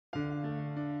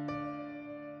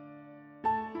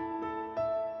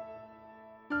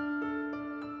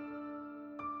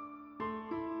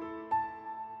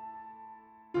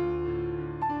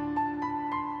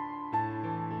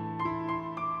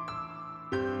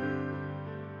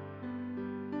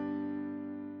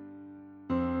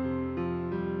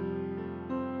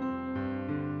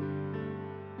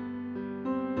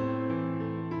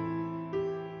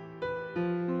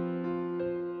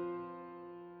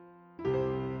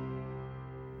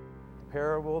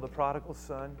parable, the prodigal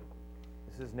son.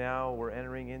 This is now, we're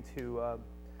entering into a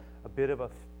bit of a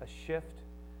shift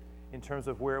in terms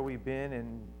of where we've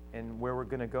been and where we're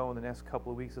going to go in the next couple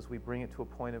of weeks as we bring it to a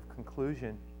point of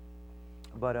conclusion.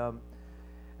 But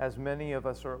as many of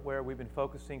us are aware, we've been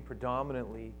focusing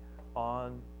predominantly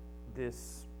on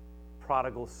this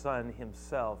prodigal son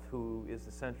himself, who is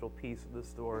the central piece of the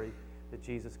story that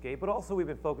Jesus gave. But also we've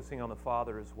been focusing on the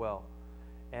Father as well.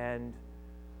 And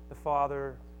the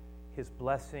Father, His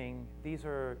blessing, these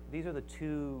are the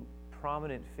two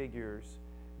prominent figures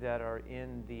that are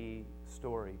in the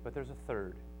story. But there's a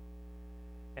third.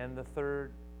 And the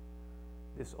third,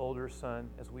 this older son,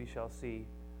 as we shall see,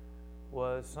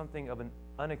 was something of an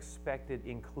unexpected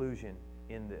inclusion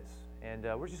in this. And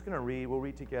we're just going to read. We'll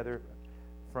read together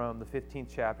from the 15th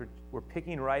chapter. We're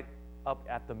picking right up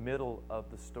at the middle of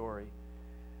the story.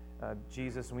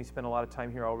 Jesus, and we spent a lot of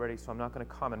time here already, so I'm not going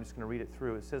to comment. I'm just going to read it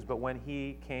through. It says, "But when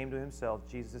he came to himself,"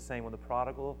 Jesus is saying, when the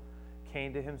prodigal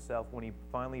came to himself, when he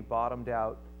finally bottomed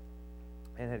out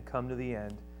and had come to the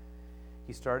end,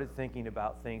 he started thinking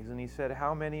about things. And he said,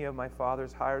 "How many of my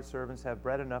father's hired servants have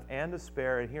bread enough and to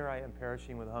spare, and here I am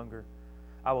perishing with hunger?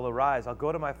 I will arise, I'll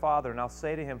go to my father, and I'll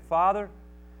say to him, Father,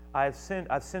 I've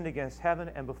sinned against heaven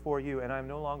and before you, and I am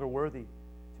no longer worthy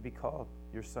to be called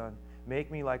your son.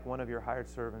 Make me like one of your hired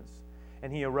servants."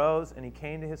 And he arose and he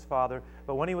came to his father.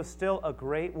 But when he was still a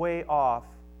great way off,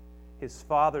 his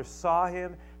father saw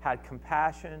him, had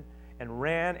compassion, and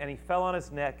ran, and he fell on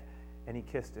his neck, and he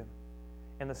kissed him.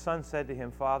 And the son said to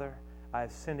him, "Father, I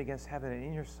have sinned against heaven and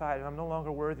in your sight, and I'm no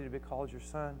longer worthy to be called your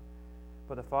son."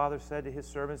 But the father said to his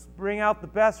servants, "Bring out the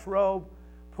best robe,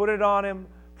 put it on him,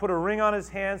 put a ring on his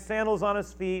hand, sandals on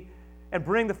his feet, and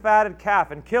bring the fatted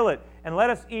calf and kill it, and let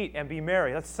us eat and be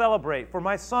merry. Let's celebrate. For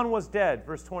my son was dead,"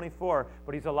 verse 24,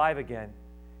 "but he's alive again.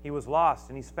 He was lost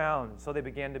and he's found." So they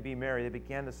began to be merry. They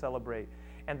began to celebrate.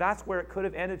 And that's where it could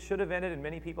have ended, should have ended, and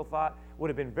many people thought would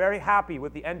have been very happy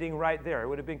with the ending right there. It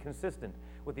would have been consistent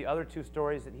with the other two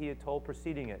stories that he had told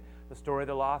preceding it. The story of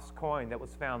the lost coin that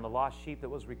was found, the lost sheep that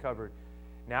was recovered.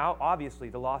 Now, obviously,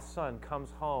 the lost son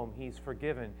comes home. He's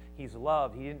forgiven. He's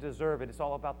loved. He didn't deserve it. It's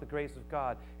all about the grace of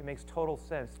God. It makes total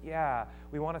sense. Yeah,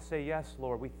 we want to say, "Yes,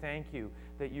 Lord, we thank you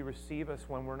that you receive us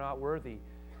when we're not worthy."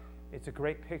 It's a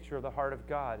great picture of the heart of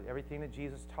God. Everything that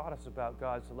Jesus taught us about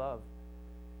God's love.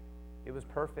 It was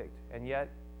perfect. And yet,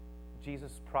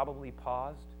 Jesus probably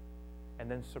paused and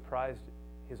then surprised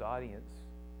his audience.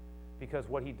 Because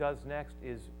what he does next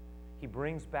is he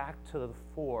brings back to the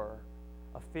fore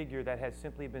a figure that had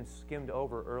simply been skimmed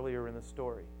over earlier in the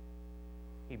story.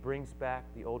 He brings back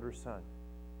the older son.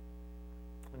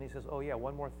 And he says, "Oh yeah,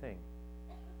 one more thing.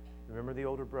 Remember the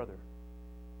older brother?"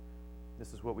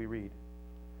 This is what we read.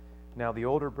 "Now the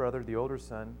older brother, the older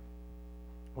son,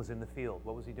 was in the field."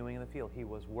 What was he doing in the field? He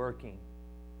was working.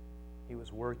 He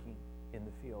was working in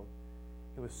the field.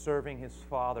 He was serving his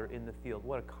father in the field.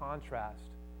 What a contrast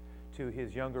to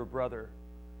his younger brother,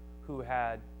 who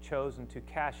had chosen to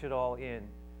cash it all in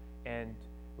and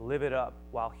live it up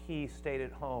while he stayed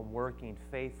at home working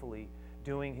faithfully,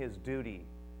 doing his duty,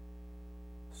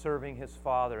 serving his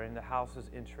father in the house's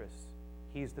interests.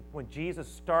 When Jesus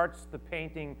starts the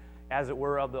painting, as it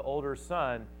were, of the older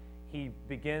son, he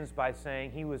begins by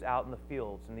saying he was out in the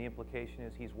fields, and the implication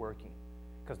is he's working,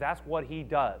 because that's what he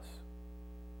does.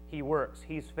 He works.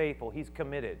 He's faithful. He's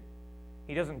committed.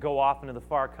 He doesn't go off into the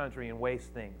far country and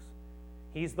waste things.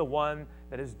 He's the one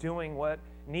that is doing what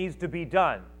needs to be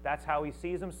done. That's how he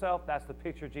sees himself. That's the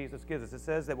picture Jesus gives us. It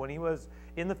says that when he was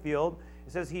in the field,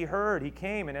 it says he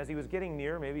came, and as he was getting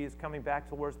near, maybe he's coming back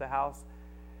towards the house,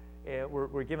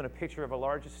 we're given a picture of a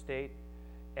large estate,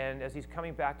 and as he's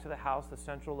coming back to the house, the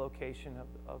central location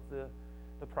of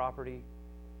the property,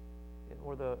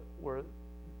 where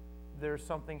there's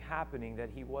something happening that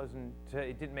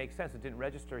it didn't make sense. It didn't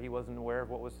register. He wasn't aware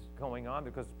of what was going on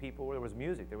because there was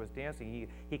music, there was dancing.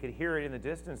 He could hear it in the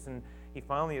distance, and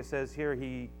it says here,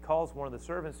 he calls one of the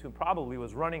servants who probably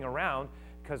was running around,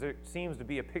 because it seems to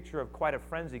be a picture of quite a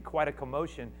frenzy, quite a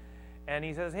commotion. And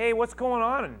he says, "Hey, what's going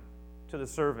on?" to the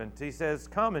servant. He says,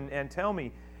 "Come and tell me."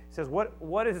 He says,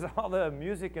 what is all the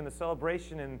music and the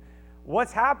celebration, and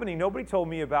what's happening? Nobody told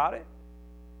me about it.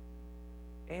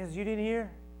 And he says, "You didn't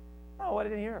hear?" "No, I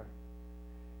didn't hear."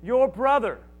 "Your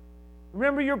brother.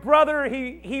 Remember your brother?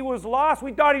 He was lost.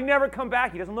 We thought he'd never come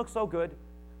back. He doesn't look so good,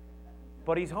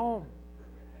 but he's home.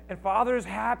 And Father's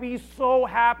happy. He's so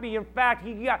happy. In fact,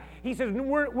 he says,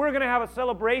 we're going to have a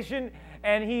celebration.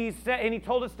 And he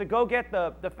told us to go get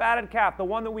the fatted calf, the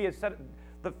one that we had set,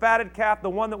 the fatted calf, the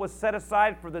one that was set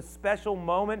aside for the special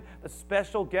moment, the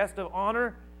special guest of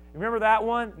honor. Remember that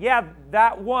one? Yeah,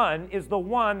 that one is the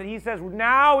one that he says,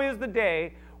 now is the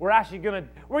day we're just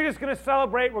going to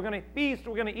celebrate, we're going to feast,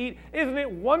 we're going to eat. Isn't it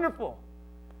wonderful?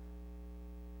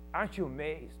 Aren't you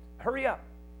amazed? Hurry up.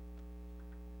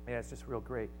 Yeah, it's just real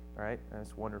great, all right? And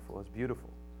it's wonderful, it's beautiful.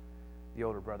 The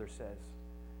older brother says.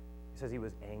 He says he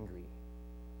was angry.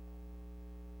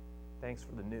 Thanks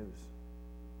for the news.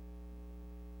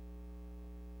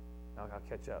 Now I'll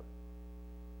catch up.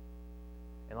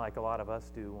 And like a lot of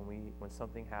us do, when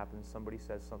something happens, somebody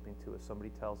says something to us,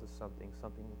 somebody tells us something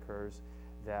occurs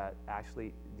that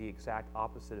actually the exact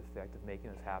opposite effect of making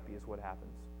us happy is what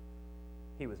happens.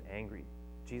 He was angry.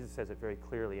 Jesus says it very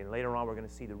clearly, and later on we're going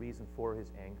to see the reason for his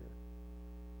anger.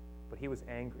 But he was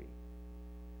angry.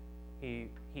 He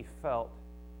felt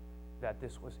that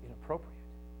this was inappropriate.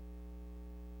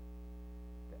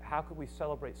 How could we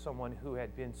celebrate someone who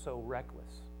had been so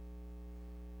reckless?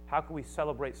 How could we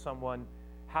celebrate someone?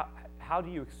 How do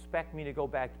you expect me to go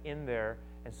back in there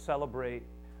and celebrate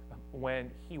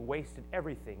when he wasted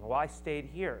everything? Well, I stayed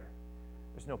here.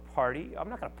 There's no party. I'm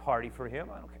not going to party for him.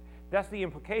 I don't care. That's the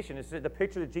implication. It's the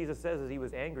picture that Jesus says is he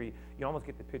was angry. You almost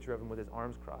get the picture of him with his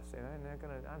arms crossed, saying,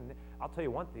 I'll tell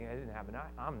you one thing that didn't happen.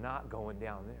 I'm not going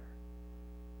down there.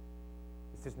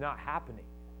 It's just not happening.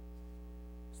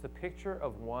 It's the picture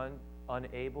of one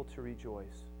unable to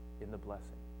rejoice in the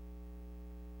blessing.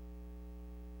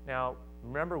 Now,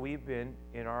 remember, we've been,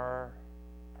 in our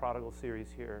Prodigal series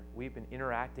here, we've been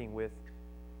interacting with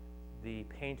the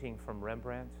painting from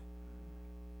Rembrandt,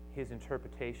 his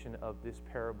interpretation of this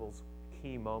parable's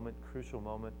key moment, crucial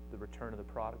moment, the return of the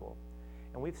prodigal.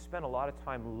 And we've spent a lot of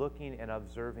time looking and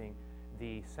observing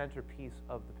the centerpiece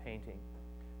of the painting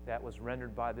that was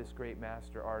rendered by this great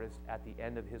master artist at the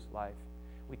end of his life.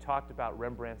 We talked about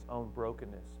Rembrandt's own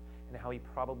brokenness and how he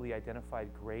probably identified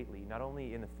greatly, not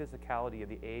only in the physicality of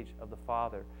the age of the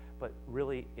father, but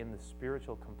really in the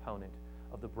spiritual component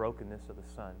of the brokenness of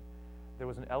the son. There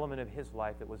was an element of his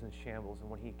life that was in shambles, and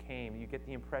when he came, you get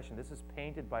the impression this is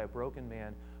painted by a broken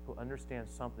man who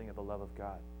understands something of the love of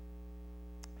God.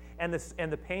 And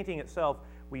the painting itself,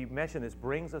 we mentioned this,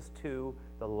 brings us to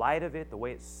the light of it, the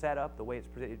way it's set up, the way it's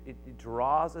presented. It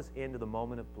draws us into the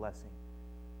moment of blessing,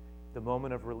 the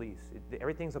moment of release.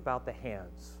 Everything's about the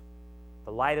hands.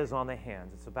 The light is on the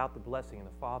hands. It's about the blessing and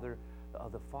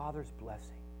the Father's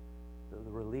blessing,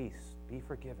 the release, be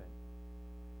forgiven.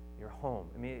 Your home.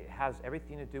 I mean, it has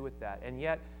everything to do with that. And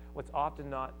yet, what's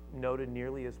often not noted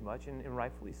nearly as much, and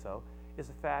rightfully so, is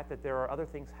the fact that there are other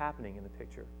things happening in the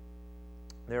picture.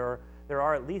 There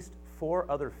are at least 4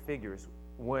 other figures.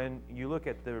 When you look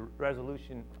at the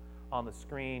resolution on the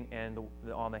screen and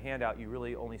on the handout, you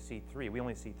really only see 3. We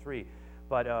only see 3.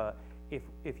 But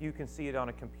if you can see it on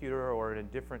a computer or in a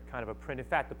different kind of a print, in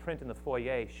fact, the print in the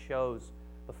foyer shows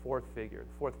the 4th figure.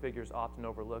 The 4th figure is often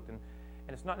overlooked, and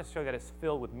it's not necessarily that it's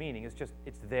filled with meaning,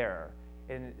 it's there.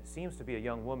 And it seems to be a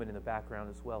young woman in the background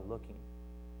as well looking.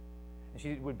 And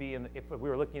she would be, if we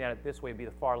were looking at it this way, it'd be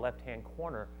the far left-hand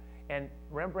corner. And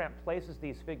Rembrandt places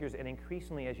these figures, and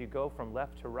increasingly as you go from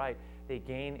left to right, they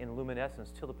gain in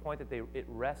luminescence to the point that it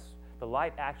rests, the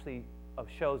light actually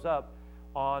shows up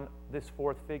on this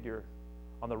 4th figure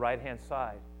on the right-hand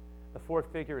side. The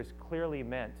 4th figure is clearly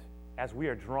meant, as we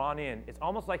are drawn in, it's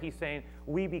almost like he's saying,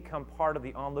 we become part of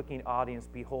the onlooking audience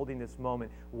beholding this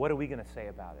moment. What are we going to say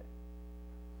about it?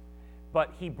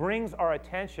 But he brings our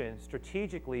attention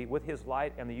strategically with his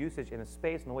light and the usage and the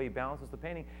space and the way he balances the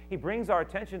painting. He brings our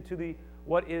attention to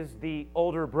what is the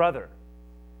older brother.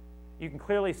 You can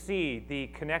clearly see the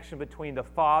connection between the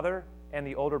father and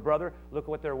the older brother. Look at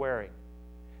what they're wearing.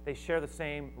 They share the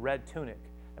same red tunic.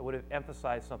 That would have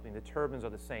emphasized something. The turbans are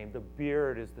the same. The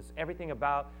beard is this. Everything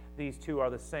about these two are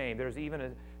the same. There's even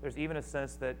a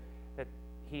sense that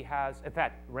he has. In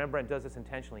fact, Rembrandt does this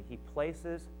intentionally. He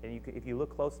places, and if you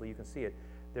look closely, you can see it.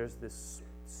 There's this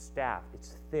staff.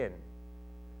 It's thin,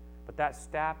 but that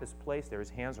staff is placed there. His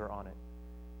hands are on it.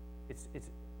 It's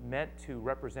meant to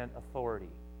represent authority.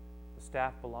 The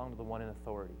staff belonged to the one in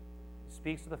authority. It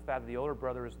speaks to the fact that the older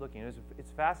brother is looking.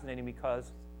 It's fascinating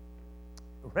because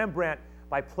Rembrandt,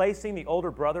 by placing the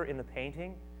older brother in the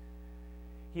painting,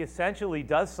 he essentially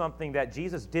does something that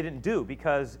Jesus didn't do,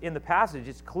 because in the passage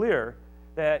it's clear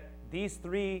that these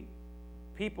 3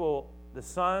 people, the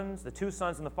 2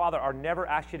 sons and the father, are never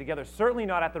actually together, certainly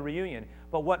not at the reunion.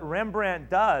 But what Rembrandt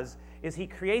does is he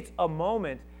creates a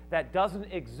moment that doesn't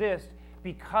exist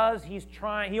because he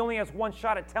only has one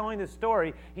shot at telling this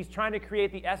story. He's trying to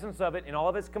create the essence of it in all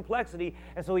of its complexity,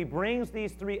 and so he brings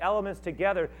these 3 elements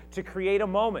together to create a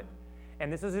moment.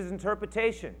 And this is his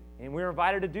interpretation, and we're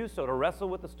invited to do so, to wrestle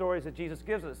with the stories that Jesus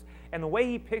gives us. And the way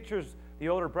he pictures the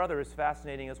older brother is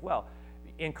fascinating as well.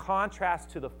 in contrast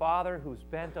to the Father who's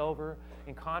bent over,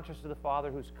 in contrast to the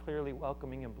Father who's clearly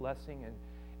welcoming and blessing,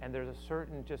 and there's a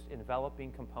certain just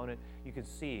enveloping component. You can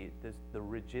see the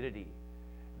rigidity,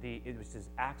 it was just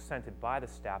accented by the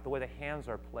staff, the way the hands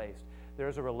are placed.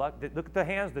 There's a look at the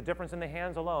hands, the difference in the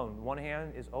hands alone. One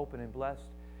hand is open and blessed,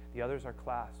 the others are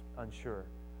clasped, unsure,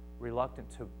 reluctant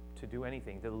to do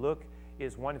anything. The look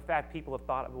is one. In fact, people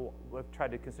have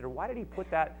tried to consider, why did he put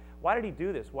that? Why did he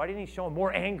do this? Why didn't he show him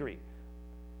more angry?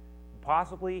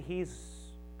 Possibly he's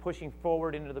pushing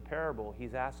forward into the parable.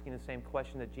 He's asking the same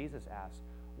question that Jesus asked.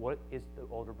 What is the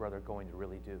older brother going to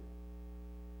really do?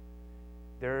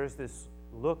 There's this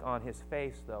look on his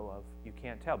face, though, of you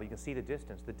can't tell, but you can see the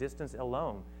distance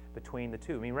alone between the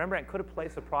two. I mean, Rembrandt could have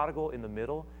placed the prodigal in the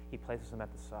middle. He places him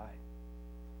at the side.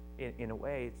 In a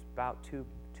way, it's about two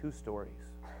stories.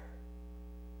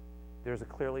 There's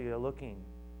clearly a looking,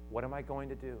 what am I going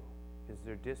to do? Is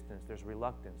there distance? There's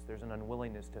reluctance. There's an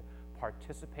unwillingness to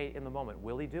participate in the moment.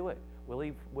 Will he do it? Will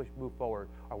he move forward?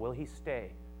 Or will he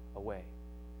stay away?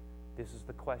 This is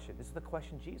the question. This is the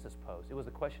question Jesus posed. It was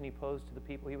the question he posed to the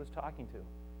people he was talking to,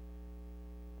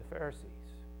 the Pharisees.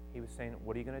 He was saying,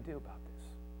 what are you going to do about this?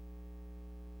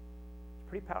 It's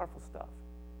pretty powerful stuff.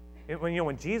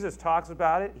 When Jesus talks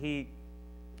about it, he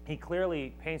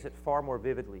clearly paints it far more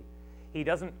vividly. He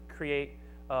doesn't create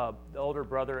the older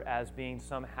brother as being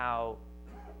somehow,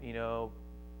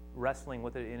 wrestling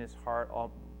with it in his heart.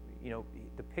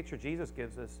 The picture Jesus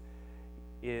gives us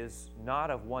is not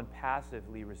of one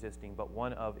passively resisting, but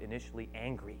one of initially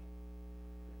angry.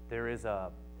 There is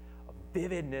a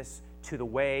vividness to the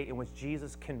way in which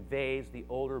Jesus conveys the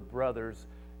older brother's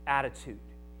attitude.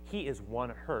 He is one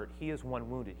hurt. He is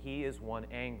one wounded. He is one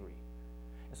angry.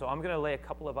 And so I'm going to lay a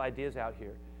couple of ideas out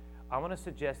here. I want to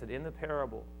suggest that in the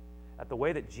parable, that the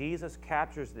way that Jesus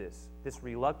captures this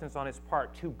reluctance on his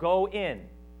part to go in,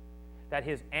 that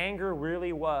his anger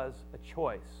really was a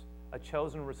choice, a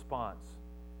chosen response.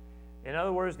 In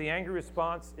other words, the angry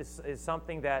response is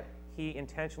something that he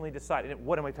intentionally decided.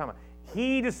 What am I talking about?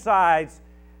 He decides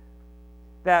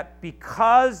that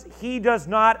because he does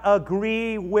not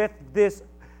agree with this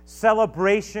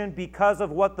celebration because of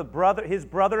what his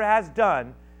brother has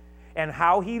done and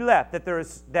how he left,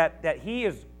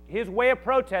 his way of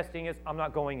protesting is, I'm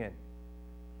not going in.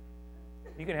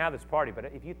 You can have this party, but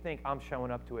if you think I'm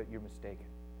showing up to it, you're mistaken.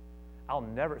 I'll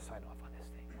never sign off on this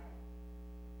thing.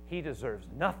 He deserves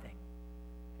nothing.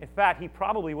 In fact, he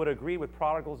probably would agree with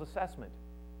Prodigal's assessment.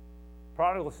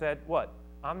 Prodigal said, what?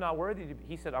 I'm not worthy to be.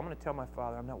 He said, I'm going to tell my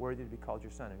father I'm not worthy to be called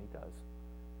your son, and he does.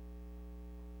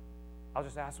 I'll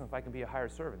just ask him if I can be a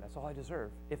hired servant. That's all I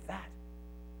deserve, if that.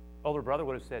 Older brother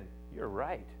would have said, you're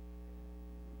right.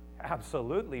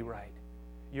 Absolutely right.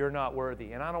 You're not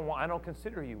worthy, and I don't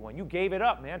consider you one. You gave it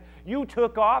up, man. You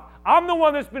took off. I'm the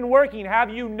one that's been working.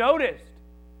 Have you noticed?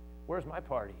 Where's my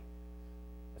party?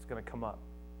 It's going to come up.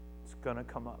 It's going to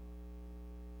come up.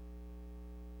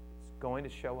 It's going to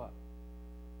show up.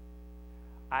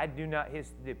 I do not.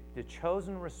 The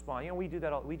chosen response. We do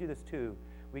that. We do this too.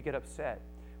 We get upset.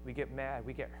 We get mad.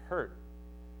 We get hurt,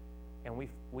 and we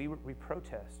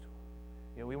protest.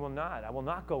 We will not. I will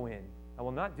not go in. I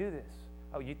will not do this.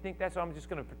 Oh, you think that's I'm just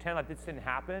going to pretend like this didn't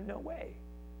happen? No way.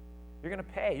 You're going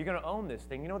to pay. You're going to own this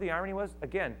thing. You know what the irony was?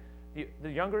 Again, the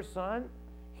younger son,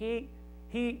 they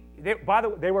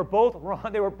were both wrong.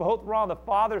 They were both wrong. The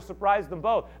father surprised them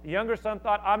both. The younger son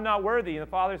thought, I'm not worthy. And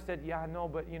the father said, yeah, no,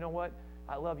 but you know what?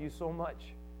 I love you so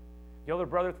much. The older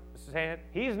brother saying,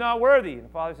 he's not worthy. And the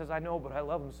father says, I know, but I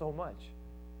love him so much.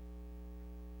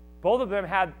 Both of them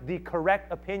had the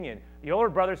correct opinion. The older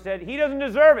brother said, he doesn't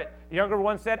deserve it. The younger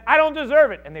one said, I don't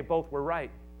deserve it. And they both were right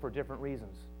for different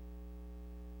reasons.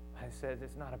 I said,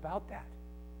 it's not about that.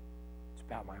 It's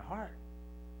about my heart.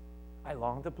 I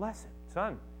long to bless him.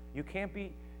 Son, you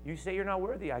say you're not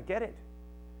worthy. I get it.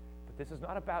 But this is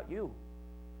not about you.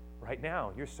 Right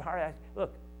now, you're sorry.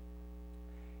 Look,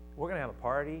 we're going to have a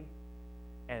party,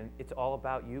 and it's all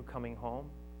about you coming home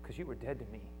because you were dead to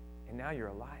me, and now you're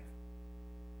alive.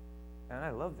 And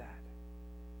I love that.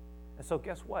 And so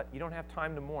guess what? You don't have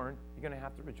time to mourn. You're going to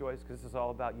have to rejoice because this is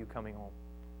all about you coming home.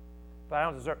 But I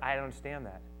don't understand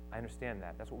that. I understand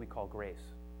that. That's what we call grace.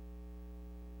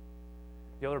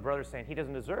 The older brother's saying, he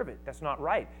doesn't deserve it. That's not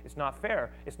right. It's not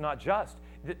fair. It's not just.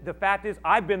 The fact is,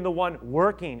 I've been the one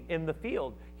working in the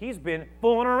field. He's been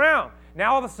fooling around.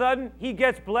 Now all of a sudden, he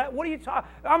gets blessed. What are you talking?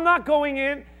 I'm not going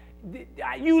in.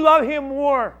 You love him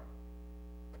more.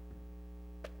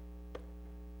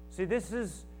 See, this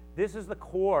is the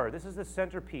core. This is the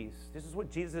centerpiece. This is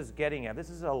what Jesus is getting at. This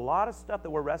is a lot of stuff that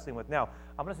we're wrestling with. Now,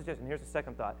 I'm going to suggest, and here's the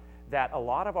second thought, that a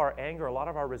lot of our anger, a lot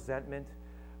of our resentment,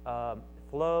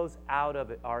 flows out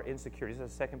of our insecurities.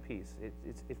 This is the second piece.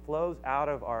 It flows out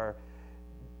of our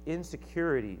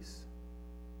insecurities.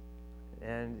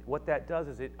 And what that does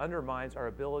is it undermines our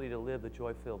ability to live the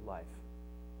joy-filled life.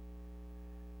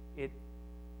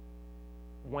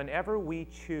 Whenever we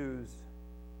choose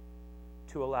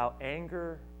to allow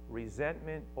anger,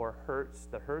 resentment, or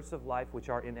the hurts of life which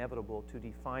are inevitable to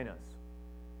define us,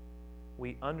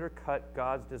 we undercut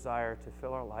God's desire to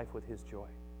fill our life with His joy.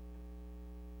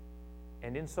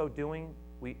 And in so doing,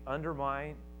 we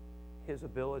undermine His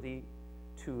ability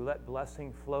to let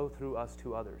blessing flow through us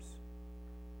to others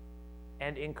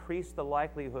and increase the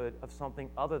likelihood of something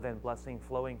other than blessing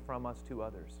flowing from us to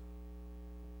others.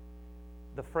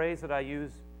 The phrase that I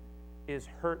use is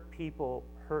hurt people,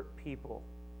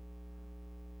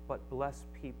 but bless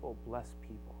people, bless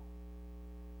people.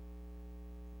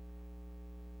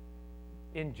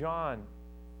 In John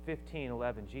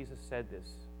 15:11, Jesus said this.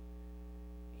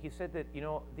 He said that,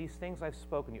 these things I've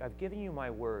spoken to you, I've given you my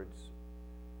words.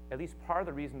 At least part of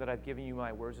the reason that I've given you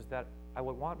my words is that I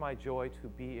would want my joy to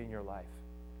be in your life.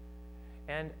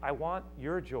 And I want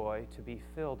your joy to be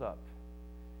filled up.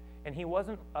 And he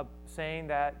wasn't saying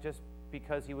that just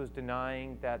because he was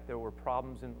denying that there were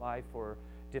problems in life or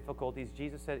difficulties.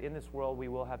 Jesus said, in this world we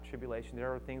will have tribulation.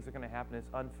 There are things that are going to happen.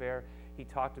 It's unfair. He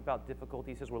talked about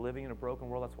difficulties. He says, we're living in a broken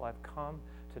world. That's why I've come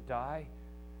to die,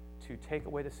 to take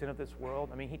away the sin of this world.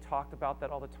 I mean, he talked about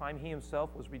that all the time. He himself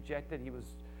was rejected.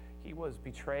 He was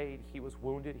betrayed. He was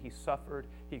wounded. He suffered.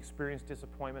 He experienced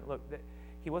disappointment. Look,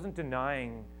 he wasn't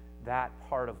denying that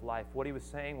part of life. What he was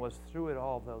saying was, through it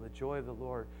all, though, the joy of the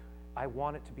Lord, I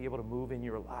want it to be able to move in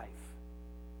your life.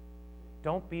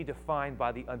 Don't be defined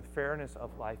by the unfairness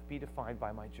of life. Be defined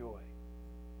by my joy.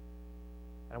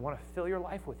 And I want to fill your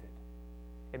life with it.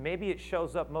 And maybe it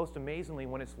shows up most amazingly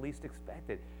when it's least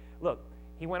expected. Look,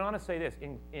 he went on to say this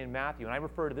in Matthew, and I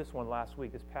referred to this one last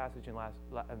week, this passage in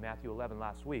Matthew 11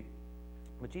 last week.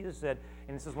 But Jesus said,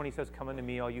 and this is when he says, come unto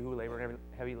me, all you who labor and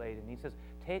heavy laden. He says,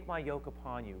 take my yoke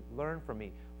upon you, learn from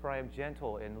me, for I am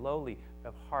gentle and lowly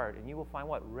of heart, and you will find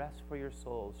what? Rest for your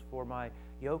souls. For my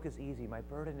yoke is easy, my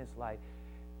burden is light.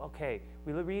 Okay,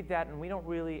 we read that, and we don't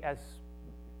really, as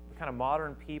kind of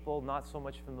modern people, not so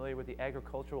much familiar with the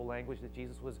agricultural language that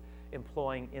Jesus was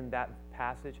employing in that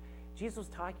passage. Jesus was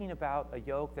talking about a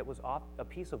yoke that was off a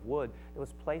piece of wood that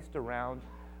was placed around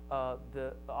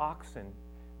the oxen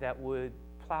that would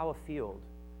plow a field.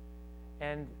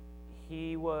 And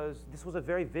this was a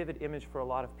very vivid image for a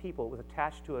lot of people. It was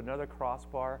attached to another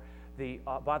crossbar.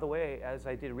 By the way, as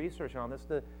I did research on this,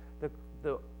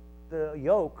 the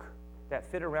yoke that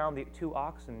fit around the two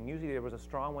oxen, usually there was a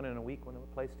strong one and a weak one that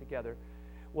were placed together,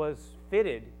 was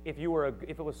fitted. If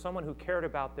it was someone who cared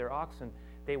about their oxen,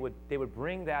 they would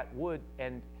bring that wood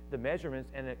and the measurements,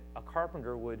 and a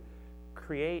carpenter would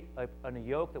create a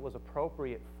yoke that was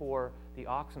appropriate for the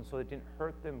oxen so it didn't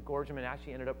hurt them, gorge them, and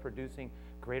actually ended up producing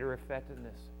greater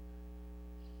effectiveness.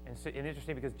 And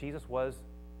interesting, because Jesus was,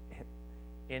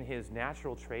 in his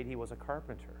natural trade, he was a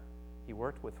carpenter. He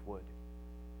worked with wood.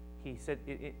 He said,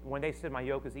 when they said, my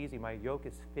yoke is easy, my yoke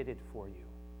is fitted for you.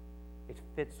 It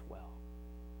fits well.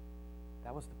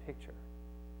 That was the picture.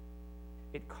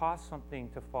 It costs something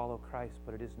to follow Christ,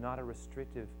 but it is not a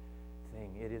restrictive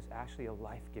thing. It is actually a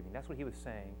life-giving. That's what he was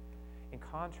saying. In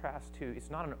contrast to, it's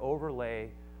not an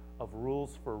overlay of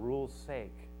rules for rules'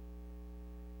 sake.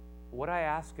 What I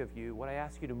ask of you, what I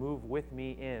ask you to move with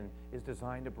me in, is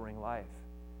designed to bring life.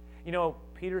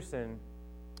 Peterson,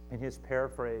 in his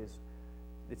paraphrase,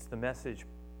 it's the Message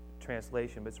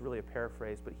translation, but it's really a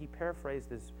paraphrase, but he paraphrased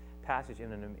this passage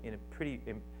in a pretty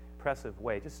impressive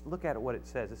way. Just look at what it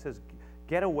says. It says,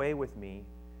 get away with me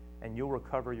and you'll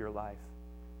recover your life.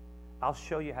 I'll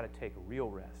show you how to take real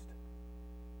rest.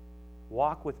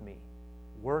 Walk with me.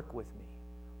 Work with me.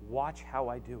 Watch how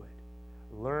I do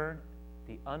it. Learn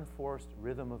the unforced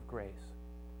rhythm of grace.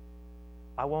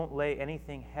 I won't lay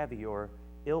anything heavy or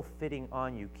ill-fitting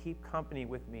on you. Keep company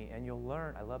with me and you'll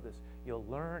learn, I love this, you'll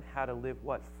learn how to live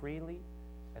what? Freely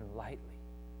and lightly.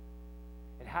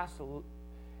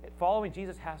 Following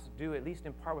Jesus has to do, at least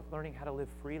in part, with learning how to live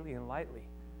freely and lightly.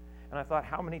 And I thought,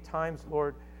 how many times,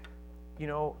 Lord,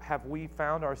 have we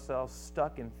found ourselves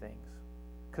stuck in things?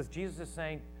 Because Jesus is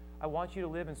saying, I want you to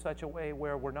live in such a way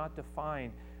where we're not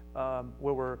defined,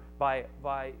 where we're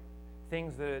by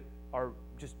things that are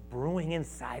just brewing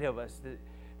inside of us,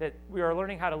 that we are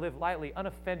learning how to live lightly,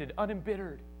 unoffended,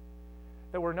 unembittered,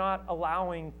 that we're not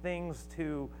allowing things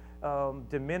to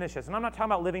diminish us. And I'm not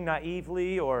talking about living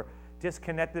naively or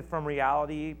disconnected from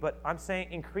reality, but I'm saying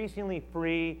increasingly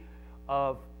free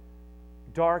of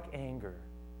dark anger,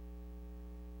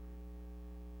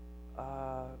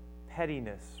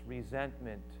 pettiness,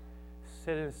 resentment,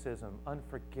 cynicism,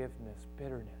 unforgiveness,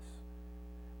 bitterness.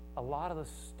 A lot of the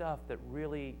stuff that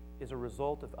really is a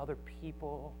result of other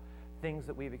people, things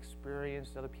that we've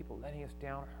experienced, other people letting us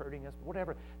down, hurting us,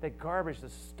 whatever, the garbage, the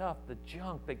stuff, the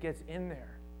junk that gets in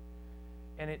there.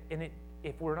 And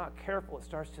if we're not careful, it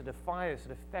starts to define us.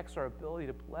 It affects our ability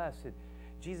to bless.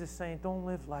 Jesus is saying, don't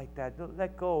live like that. Don't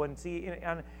let go. And see,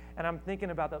 and I'm thinking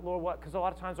about that, Lord, what? Because a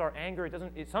lot of times our anger,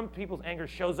 some people's anger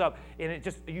shows up, and it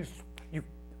just, you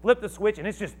flip the switch, and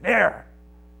it's just there.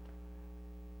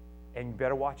 And you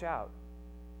better watch out.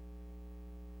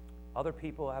 Other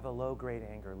people have a low-grade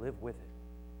anger. Live with it.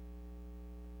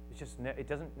 It's just, it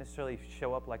doesn't necessarily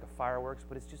show up like a fireworks,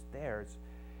 but it's just there.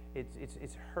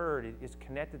 It's heard. It's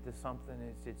connected to something.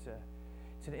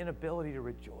 It's an inability to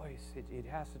rejoice. It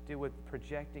has to do with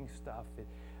projecting stuff.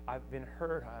 I've been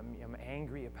hurt. I'm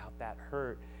angry about that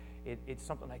hurt. It's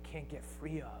something I can't get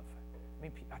free of. I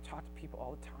mean, I talk to people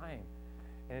all the time,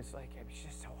 and it's like, it's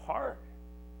just so hard.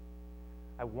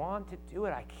 I want to do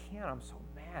it. I can't. I'm so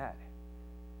mad.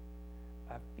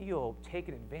 I feel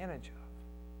taken advantage of.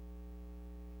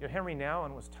 You know, Henry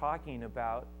Nouwen was talking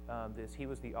about this. He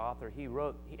was the author. He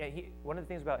wrote, one of the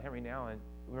things about Henry Nouwen,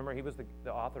 remember, he was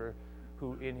the author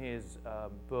who, in his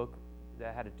book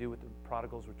that had to do with the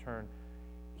prodigal's return,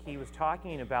 he was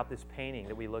talking about this painting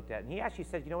that we looked at. And he actually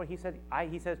said, you know what he said?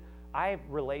 He says, I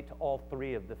relate to all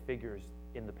three of the figures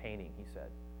in the painting, he said.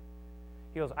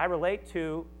 He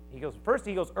goes, first,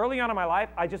 early on in my life,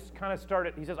 I just kind of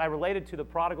started, he says, I related to the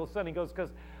prodigal son. He goes,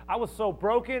 because I was so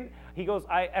broken. He goes,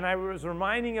 I was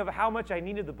reminding of how much I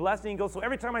needed the blessing. He goes, so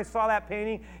every time I saw that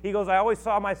painting, he goes, I always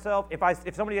saw myself,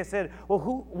 if somebody had said, well,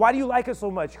 why do you like it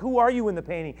so much? Who are you in the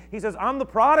painting? He says, I'm the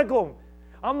prodigal.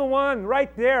 I'm the one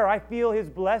right there. I feel his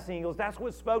blessing. He goes, that's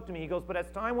what spoke to me. He goes, but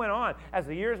as time went on, as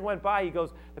the years went by, he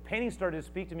goes, the painting started to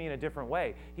speak to me in a different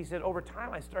way. He said, over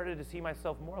time, I started to see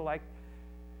myself more like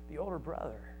the older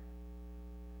brother.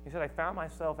 He said, I found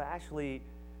myself actually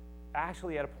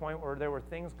at a point where there were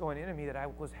things going into me that I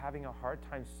was having a hard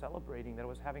time celebrating, that I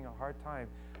was having a hard time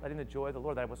letting the joy of the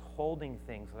Lord, that I was holding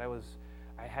things, that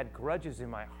I had grudges in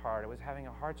my heart. I was having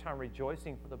a hard time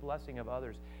rejoicing for the blessing of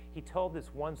others. He told this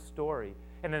one story.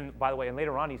 And then, by the way, and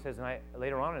later on, he says,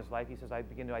 later on in his life, he says, I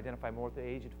began to identify more with the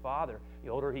aged father. The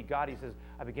older he got, he says,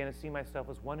 I began to see myself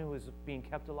as one who was being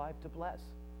kept alive to bless.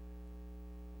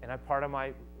 And part of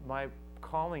my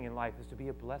calling in life is to be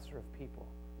a blesser of people,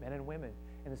 men and women,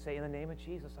 and to say, in the name of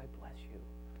Jesus, I bless you.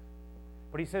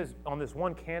 But he says, on this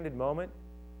one candid moment,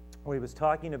 where he was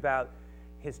talking about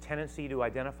his tendency to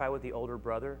identify with the older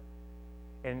brother,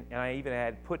 and I even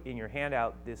had put in your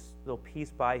handout this little piece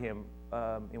by him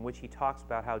in which he talks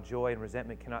about how joy and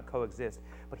resentment cannot coexist.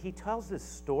 But he tells this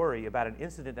story about an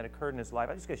incident that occurred in his life.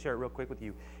 I'm just going to share it real quick with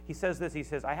you. He says this, he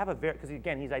says, because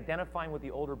again, he's identifying with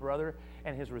the older brother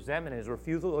and his resentment and his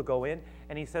refusal to go in.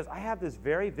 And he says, I have this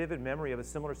very vivid memory of a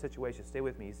similar situation. Stay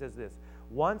with me. He says this,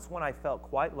 once when I felt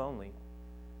quite lonely,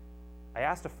 I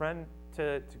asked a friend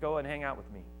to go and hang out with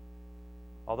me.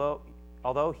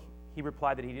 Although he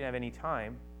replied that he didn't have any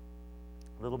time,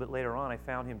 a little bit later on, I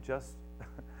found him just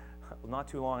not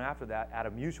too long after that at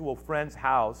a mutual friend's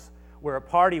house where a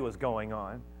party was going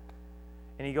on.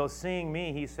 And he goes, seeing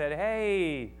me, he said,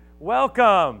 hey,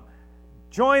 welcome,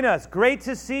 join us, great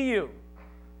to see you.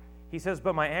 He says,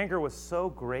 but my anger was so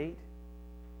great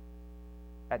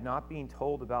at not being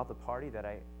told about the party that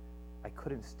I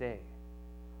couldn't stay.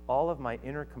 All of my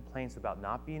inner complaints about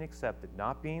not being accepted,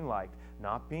 not being liked,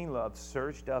 not being loved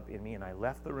surged up in me, and I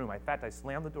left the room. In fact, I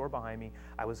slammed the door behind me.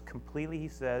 I was completely, he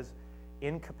says,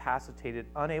 incapacitated,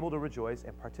 unable to rejoice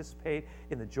and participate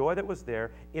in the joy that was there.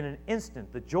 In an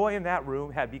instant, the joy in that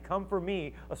room had become for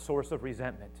me a source of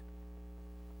resentment.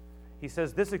 He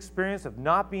says, this experience of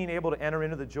not being able to enter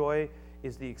into the joy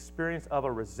is the experience of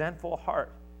a resentful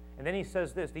heart. And then he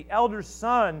says this, the elder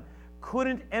son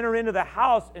couldn't enter into the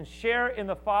house and share in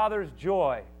the father's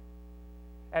joy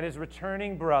at his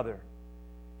returning brother.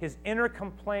 His inner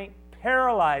complaint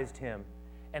paralyzed him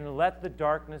and let the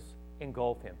darkness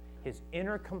engulf him. His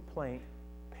inner complaint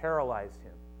paralyzed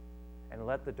him and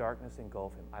let the darkness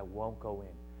engulf him. I won't go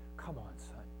in. Come on,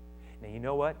 son. Now, you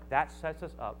know what? That sets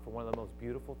us up for one of the most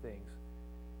beautiful things.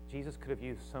 Jesus could have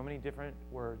used so many different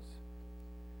words,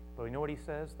 but you know what he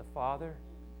says? The father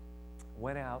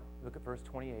went out. Look at verse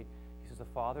 28. He says, the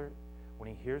father, when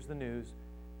he hears the news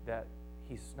that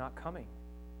he's not coming,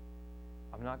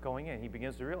 I'm not going in, he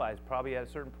begins to realize, probably at a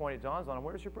certain point it dawns on him,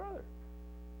 where's your brother?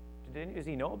 Does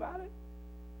he know about it?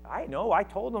 I know. I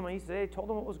told him. He said, I told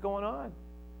him what was going on.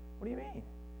 What do you mean?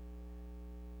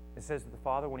 It says that the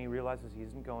father, when he realizes he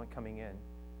isn't coming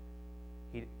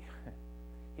in,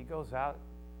 he goes out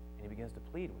and he begins to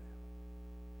plead with him.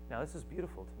 Now, this is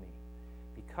beautiful to me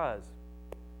because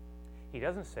he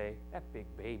doesn't say, that big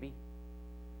baby,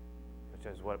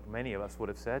 which is what many of us would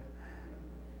have said.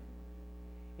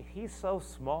 If he's so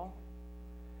small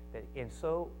and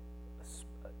so,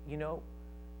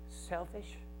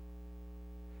 selfish,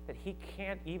 that he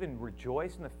can't even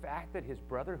rejoice in the fact that his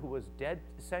brother, who was dead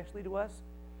essentially to us,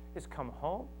 has come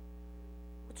home,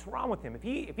 what's wrong with him? If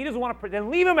he doesn't want to, then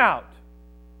leave him out.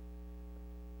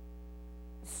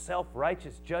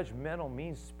 Self-righteous, judgmental,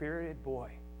 mean-spirited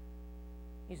boy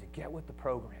needs to get with the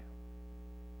program.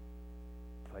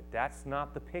 But that's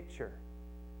not the picture.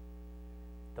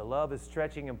 The love is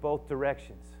stretching in both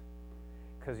directions.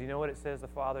 Because you know what it says the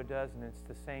Father does? And it's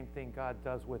the same thing God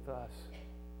does with us.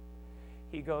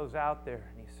 He goes out there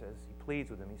and he pleads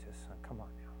with him. He says, son, come on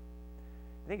now.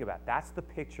 Think about it. That's the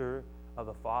picture of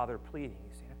the Father pleading.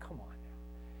 He's saying, come on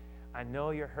now. I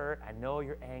know you're hurt. I know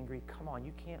you're angry. Come on.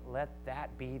 You can't let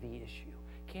that be the issue.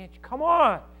 Can't you? Come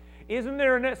on. Isn't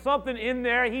there something in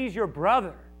there? He's your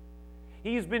brother.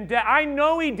 He's been dead. I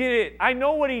know he did it. I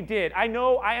know what he did. I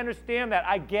understand that.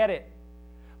 I get it.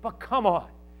 But come on.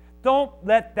 Don't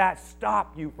let that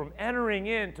stop you from entering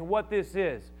into what this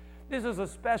is. This is a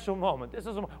special moment.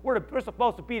 We're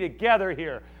supposed to be together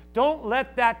here. Don't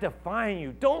let that define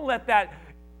you. Don't let that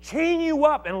chain you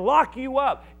up and lock you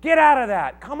up. Get out of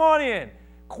that. Come on in.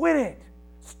 Quit it.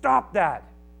 Stop that.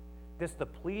 This is the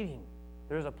pleading.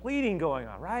 There's a pleading going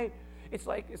on, right? It's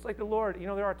like the Lord.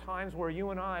 There are times where you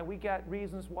and I, we got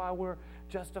reasons why we're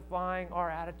justifying our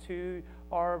attitude,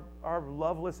 our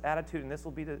loveless attitude. And this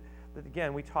will be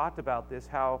again, we talked about this,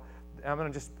 how I'm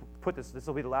going to just put this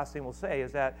will be the last thing we'll say,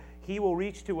 is that he will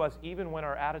reach to us even when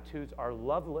our attitudes are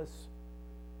loveless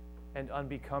and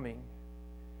unbecoming.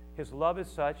 His love is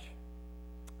such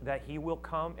that he will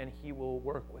come and he will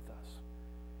work with us.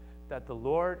 That the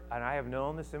Lord, and I have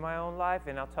known this in my own life,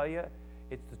 and I'll tell you,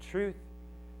 it's the truth,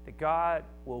 that God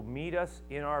will meet us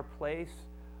in our place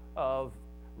of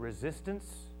resistance.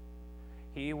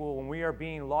 He will, when we are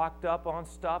being locked up on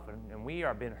stuff and we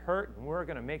are being hurt, and we're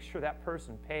going to make sure that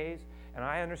person pays. And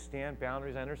I understand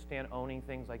boundaries. I understand owning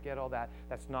things. I get all that.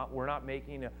 We're not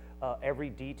making every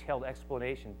detailed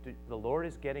explanation. The Lord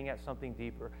is getting at something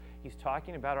deeper. He's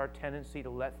talking about our tendency to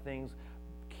let things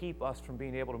keep us from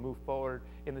being able to move forward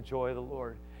in the joy of the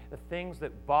Lord. The things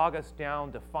that bog us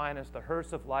down, define us, the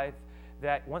hurts of life,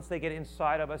 that once they get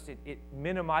inside of us, it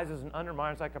minimizes and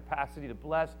undermines our capacity to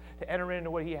bless, to enter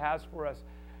into what he has for us.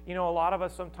 A lot of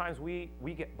us sometimes we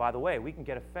get, by the way, we can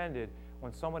get offended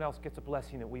when someone else gets a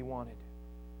blessing that we wanted.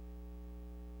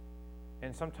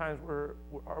 And sometimes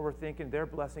we're thinking their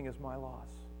blessing is my loss.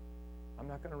 I'm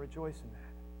not going to rejoice in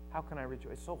that. How can I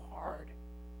rejoice? It's so hard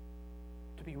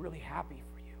to be really happy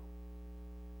for you.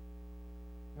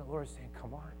 And the Lord is saying,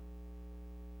 come on.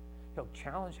 He'll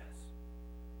challenge us.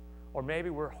 Or maybe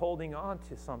we're holding on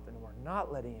to something and we're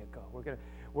not letting it go.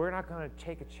 We're not going to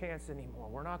take a chance anymore.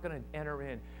 We're not going to enter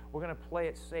in. We're going to play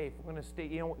it safe. We're going to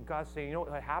stay. What God's saying?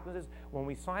 What happens is when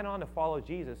we sign on to follow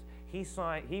Jesus, He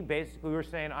basically, we're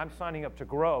saying, I'm signing up to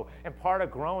grow. And part of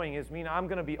growing is I'm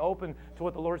going to be open to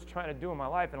what the Lord's trying to do in my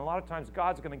life. And a lot of times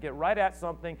God's going to get right at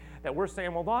something that we're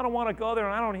saying, well, I don't want to go there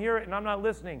and I don't hear it and I'm not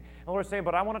listening. And the Lord's saying,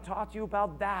 but I want to talk to you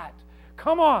about that.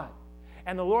 Come on.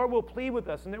 And the Lord will plead with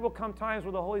us. And there will come times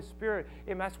where the Holy Spirit,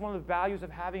 and that's one of the values of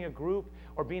having a group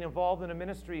or being involved in a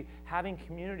ministry, having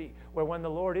community, where when the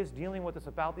Lord is dealing with us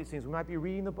about these things, we might be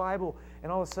reading the Bible,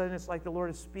 and all of a sudden it's like the Lord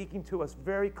is speaking to us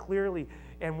very clearly.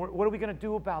 And what are we going to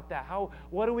do about that?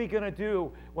 What are we going to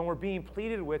do when we're being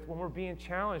pleaded with, when we're being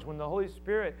challenged, when the Holy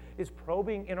Spirit is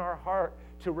probing in our heart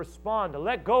to respond, to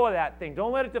let go of that thing?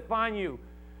 Don't let it define you.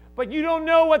 But you don't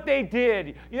know what they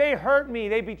did. They hurt me.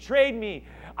 They betrayed me.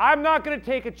 I'm not going to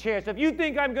take a chance. If you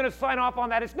think I'm going to sign off on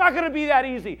that, it's not going to be that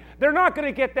easy. They're not going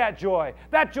to get that joy.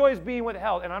 That joy is being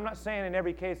withheld. And I'm not saying in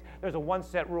every case there's a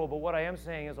one-set rule, but what I am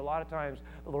saying is a lot of times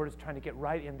the Lord is trying to get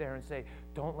right in there and say,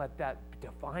 don't let that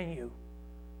define you.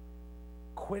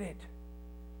 Quit it.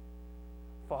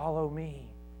 Follow me.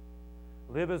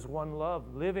 Live as one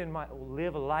love.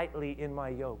 Live lightly in my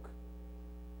yoke.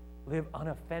 Live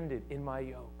unoffended in my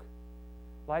yoke.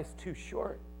 Life's too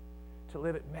short to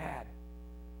live it mad.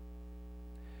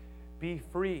 Be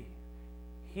free.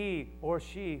 He or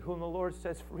she whom the Lord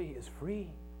sets free is free.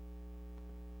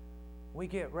 We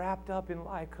get wrapped up in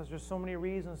life because there's so many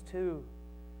reasons too.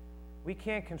 We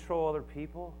can't control other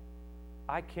people.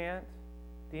 I can't.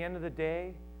 At the end of the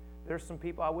day, there's some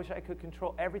people I wish I could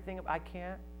control everything. I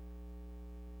can't.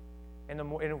 And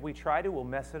if we try to, we'll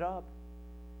mess it up.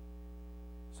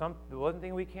 The one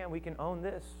thing we can own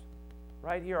this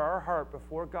right here, our heart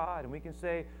before God, and we can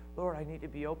say, Lord, I need to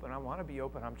be open. I want to be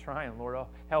open. I'm trying. Lord,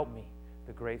 help me.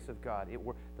 The grace of God.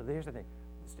 Here's the thing.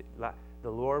 The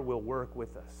Lord will work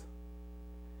with us.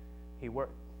 He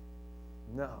worked.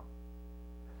 No.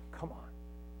 Come on.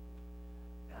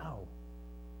 No.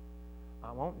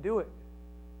 I won't do it.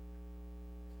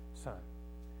 Son,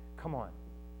 come on.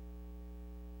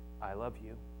 I love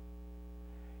you.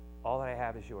 All that I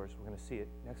have is yours. We're going to see it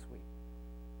next week.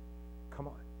 Come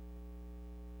on.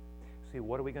 See,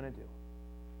 what are we going to do?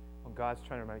 When God's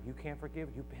trying to remind you, you can't forgive,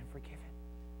 you've been forgiven.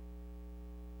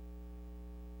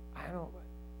 I don't.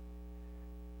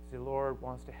 The Lord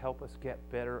wants to help us get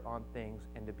better on things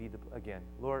and to be again.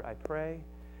 Lord, I pray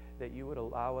that you would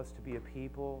allow us to be a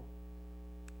people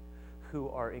who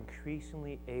are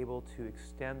increasingly able to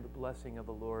extend the blessing of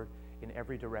the Lord in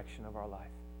every direction of our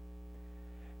life.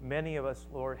 Many of us,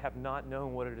 Lord, have not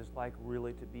known what it is like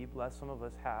really to be blessed. Some of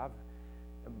us have.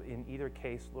 In either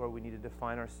case, Lord, we need to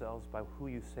define ourselves by who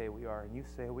you say we are. And you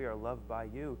say we are loved by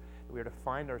you, that we are to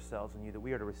find ourselves in you, that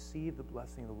we are to receive the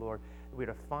blessing of the Lord, that we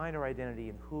are to find our identity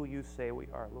in who you say we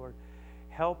are, Lord.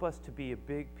 Help us to be a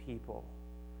big people.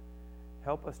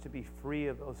 Help us to be free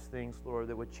of those things, Lord,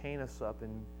 that would chain us up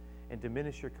and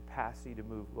diminish your capacity to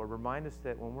move, Lord. Remind us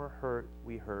that when we're hurt,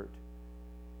 we hurt.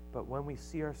 But when we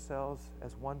see ourselves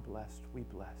as one blessed, we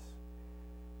bless.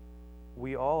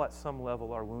 We all at some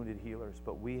level are wounded healers,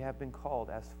 but we have been called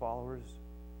as followers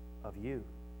of you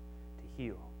to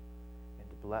heal and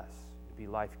to bless, to be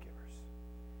life givers.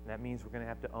 And that means we're going to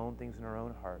have to own things in our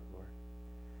own heart, Lord.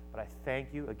 But I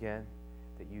thank you again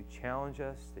that you challenge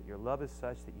us, that your love is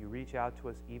such that you reach out to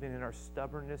us even in our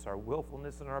stubbornness, our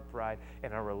willfulness, and our pride,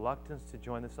 and our reluctance to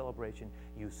join the celebration.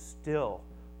 You still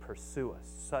pursue us.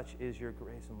 Such is your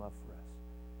grace and love for us.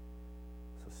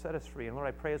 So set us free. And Lord,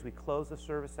 I pray as we close the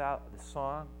service out, the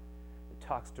song that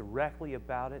talks directly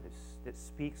about it, that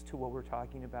speaks to what we're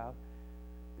talking about,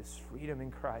 this freedom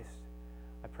in Christ.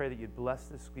 I pray that you'd bless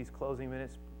these closing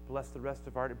minutes, bless the rest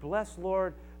of our day. Bless,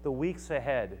 Lord, the weeks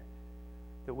ahead,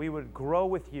 that we would grow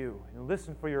with you and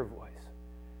listen for your voice.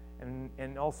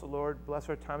 And also, Lord, bless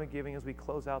our time of giving as we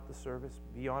close out the service.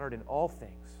 Be honored in all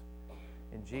things.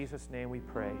 In Jesus' name we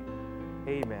pray.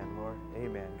 Amen, Lord.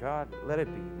 Amen. God, let it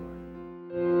be,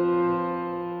 Lord.